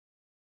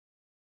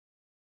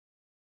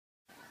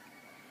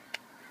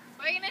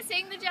We're gonna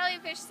sing the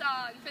Jellyfish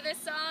Song. For this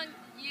song,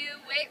 you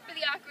wait for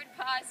the awkward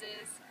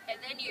pauses, and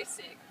then you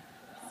sing.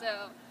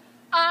 So,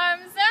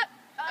 arms up,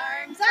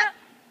 Arms up.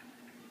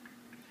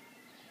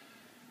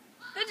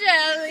 the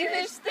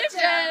jellyfish, the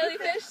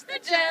jellyfish, the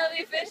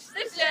jellyfish,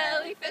 the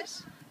jellyfish.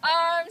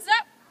 Arms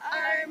up,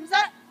 Arms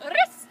up.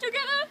 wrists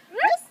together,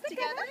 Wrists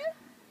together.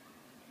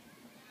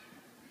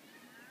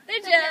 the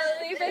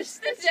jellyfish,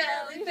 the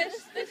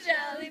jellyfish, the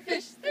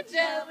jellyfish, the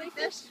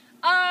jellyfish.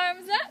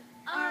 Arms up,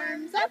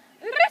 Arms up.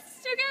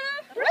 wrists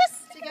together,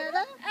 Wrists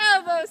together.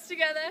 elbows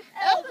together.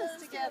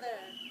 Elbows together.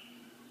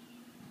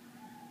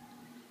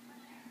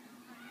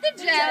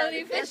 The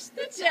jellyfish,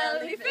 the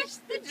jellyfish,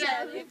 the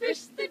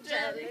jellyfish, the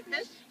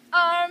jellyfish.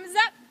 Arms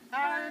up,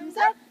 Arms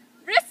up.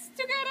 wrists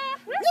together,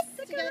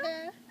 Wrists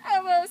together.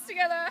 elbows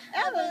together,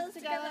 Elbows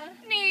together.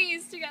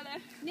 knees together.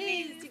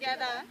 Knees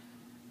together.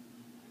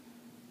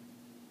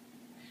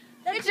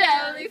 The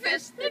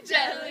jellyfish, the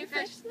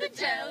jellyfish, the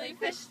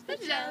jellyfish, the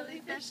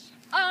jellyfish.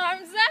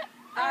 Arms up,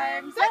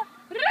 Arms up.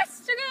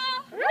 wrists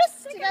together,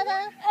 Wrists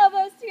together.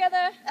 elbows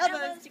together,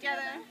 Elbows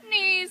together.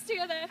 knees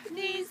together,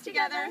 Knees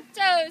together.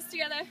 toes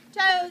together.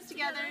 Toes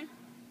together.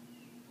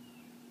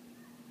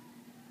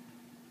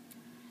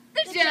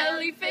 The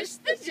jellyfish,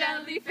 the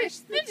jellyfish,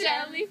 the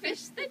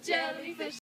jellyfish, the jellyfish.